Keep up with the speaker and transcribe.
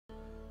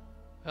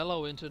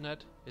Hello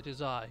Internet, it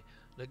is I,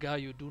 the guy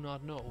you do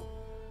not know.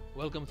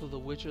 Welcome to the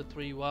Witcher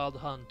 3 Wild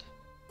Hunt.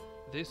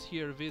 This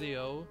here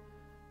video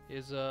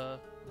is a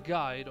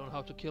guide on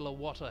how to kill a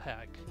Water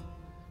Hag.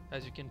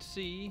 As you can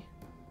see,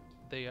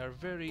 they are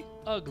very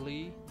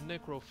ugly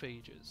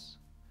necrophages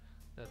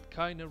that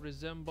kinda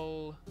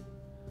resemble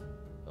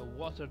a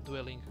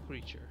water-dwelling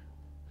creature.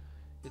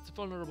 It's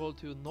vulnerable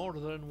to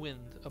Northern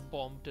Wind, a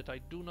bomb that I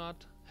do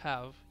not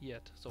have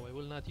yet, so I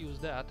will not use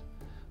that.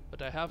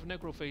 But I have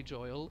necrophage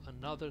oil,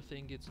 another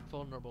thing it's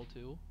vulnerable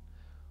to.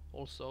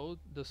 Also,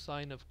 the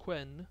sign of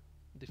Quen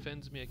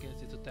defends me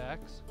against its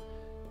attacks,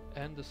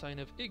 and the sign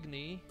of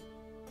Igni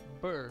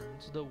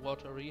burns the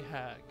watery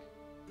hag.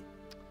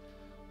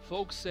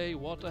 Folks say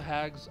water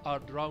hags are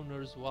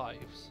drowners'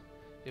 wives.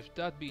 If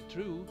that be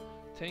true,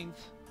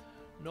 tain't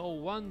no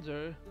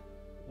wonder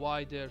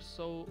why they're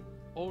so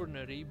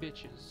ornery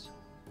bitches.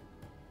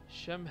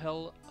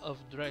 Shemhel of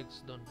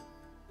Dregsdon.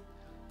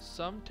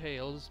 Some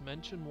tales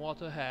mention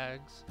water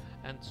hags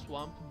and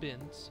swamp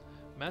bints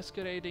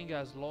masquerading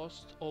as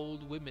lost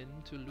old women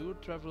to lure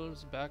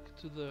travelers back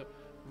to the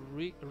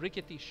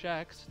rickety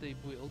shacks they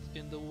built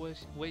in the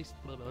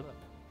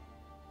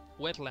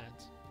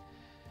wetlands.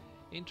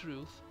 In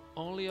truth,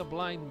 only a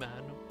blind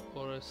man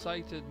or a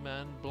sighted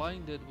man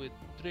blinded with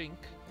drink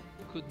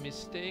could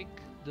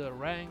mistake the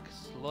rank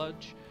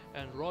sludge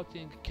and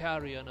rotting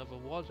carrion of a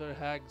water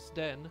hag's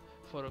den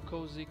for a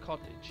cozy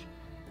cottage,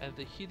 and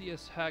the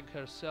hideous hag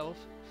herself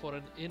for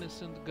an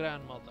innocent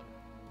grandmother.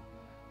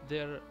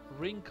 Their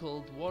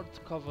wrinkled,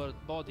 wart-covered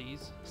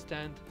bodies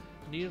stand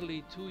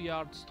nearly 2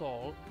 yards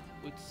tall,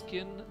 with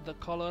skin the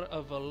color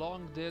of a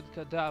long-dead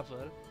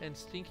cadaver and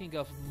stinking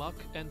of muck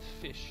and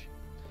fish.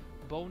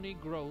 Bony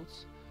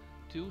growths,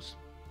 two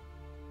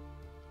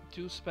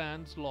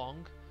spans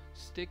long,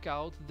 stick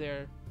out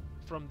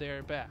from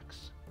their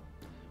backs,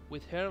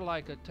 with hair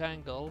like a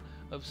tangle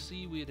of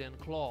seaweed and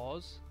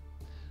claws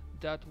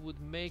that would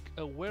make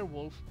a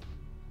werewolf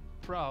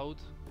proud.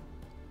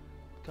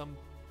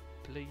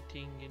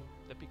 Completing in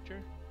the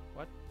picture?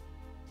 What?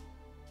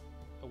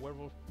 A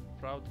werewolf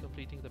proud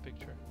completing the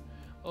picture.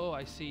 Oh,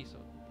 I see. So,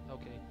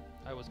 okay.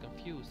 I was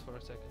confused for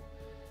a second.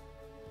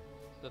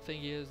 The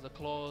thing is, the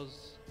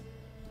claws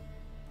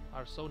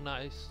are so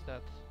nice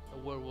that a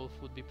werewolf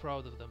would be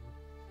proud of them.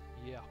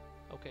 Yeah,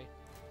 okay.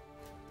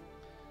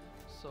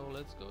 So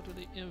let's go to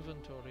the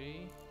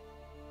inventory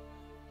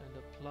and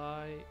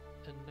apply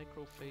a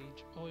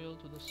necrophage oil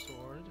to the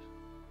sword.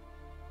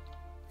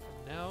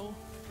 And now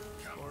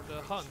for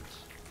the hunt.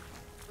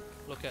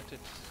 Look at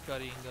it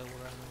scurrying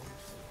around.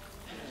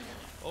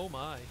 Oh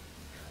my!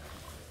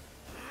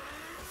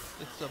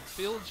 It's a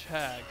bilge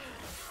hag.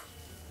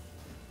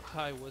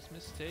 I was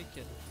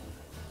mistaken.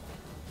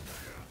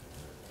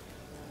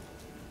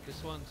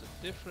 This one's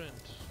a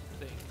different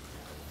thing.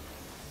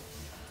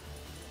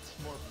 It's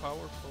more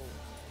powerful.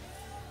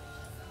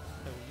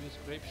 I will use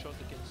grape shot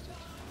against it.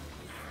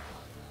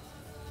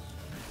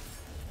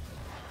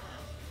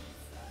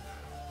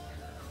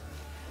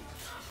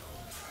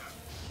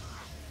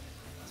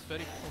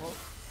 Very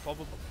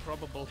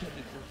probable that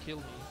it will kill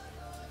me,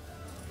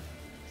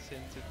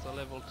 since it's a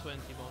level 20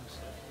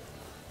 monster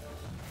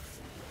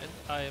and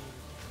I am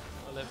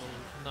a level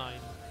 9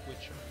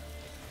 Witcher.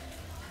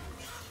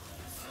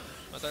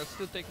 But I'll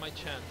still take my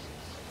chances.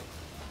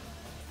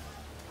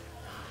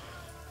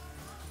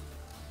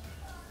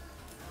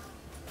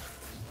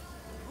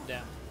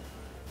 Damn.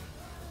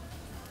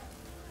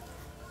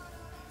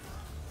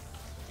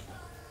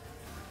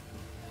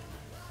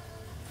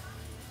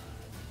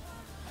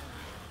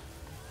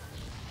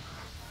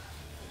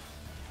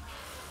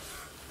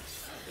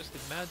 Just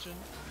imagine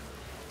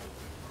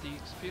the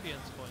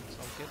experience points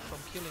I'll get from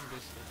killing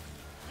this thing.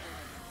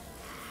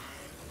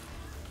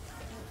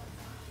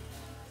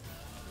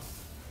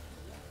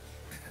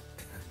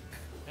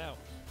 Ow.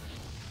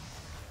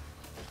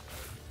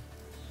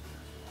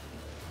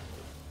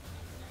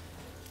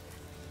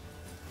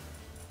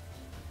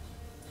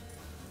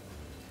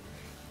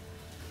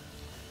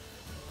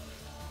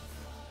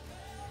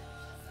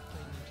 I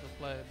need to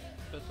apply a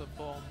better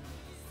bomb.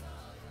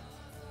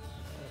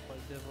 By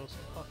Devil's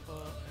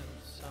Puffer and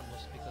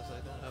Samus, because I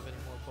don't have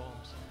any more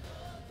bombs.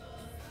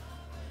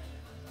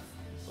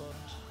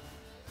 But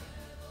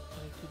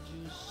I could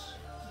use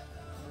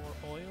more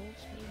oils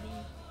maybe?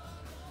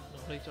 No,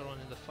 later on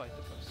in the fight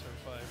if I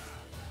survive.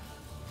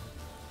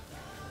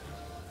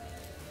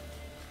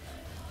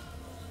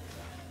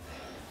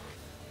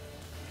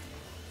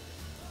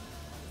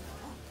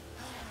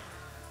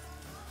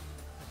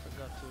 I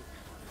forgot to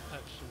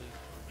actually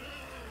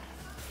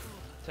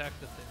attack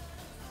the thing.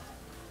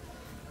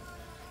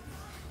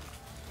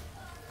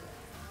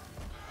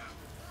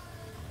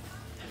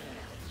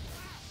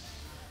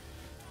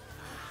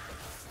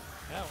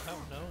 Ow,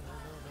 no,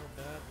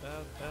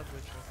 bad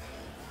ritual.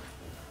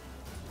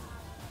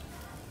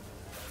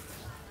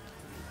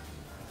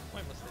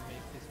 Why must I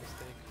make this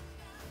mistake?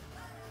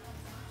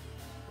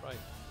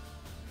 Right.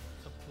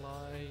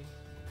 Apply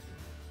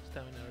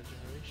stamina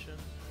regeneration,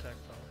 attack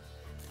power.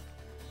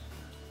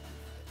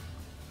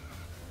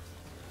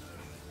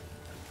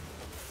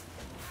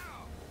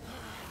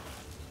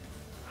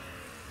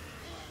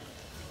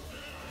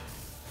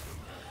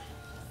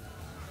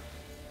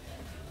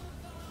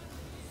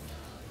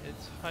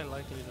 it's highly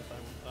likely that I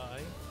will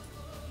die.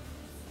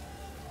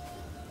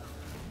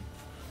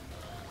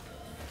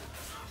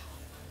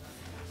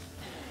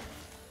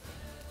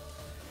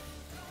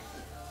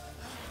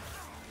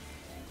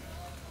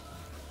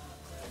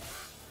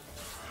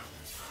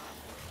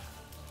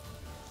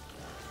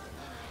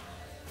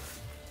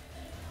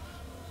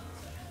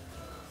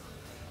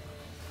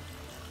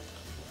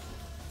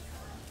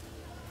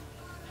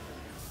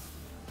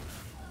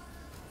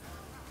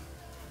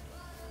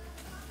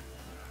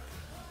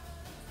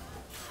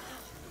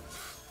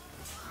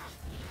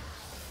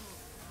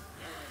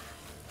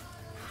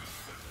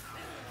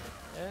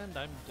 And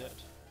I'm dead.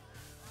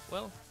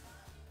 Well,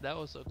 that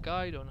was a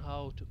guide on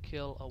how to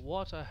kill a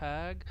water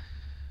hag,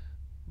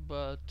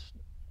 but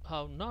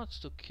how not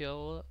to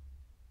kill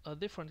a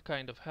different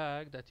kind of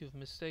hag that you've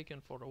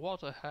mistaken for a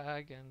water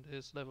hag and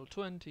is level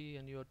 20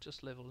 and you're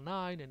just level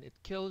 9 and it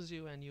kills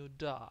you and you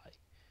die.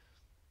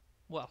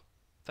 Well,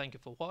 thank you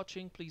for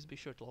watching. Please be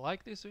sure to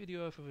like this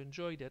video if you've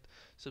enjoyed it,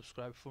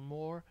 subscribe for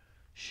more,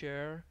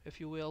 share if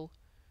you will,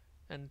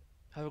 and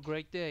have a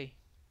great day,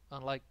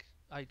 unlike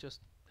I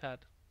just had.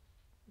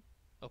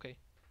 Okay,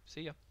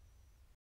 see ya.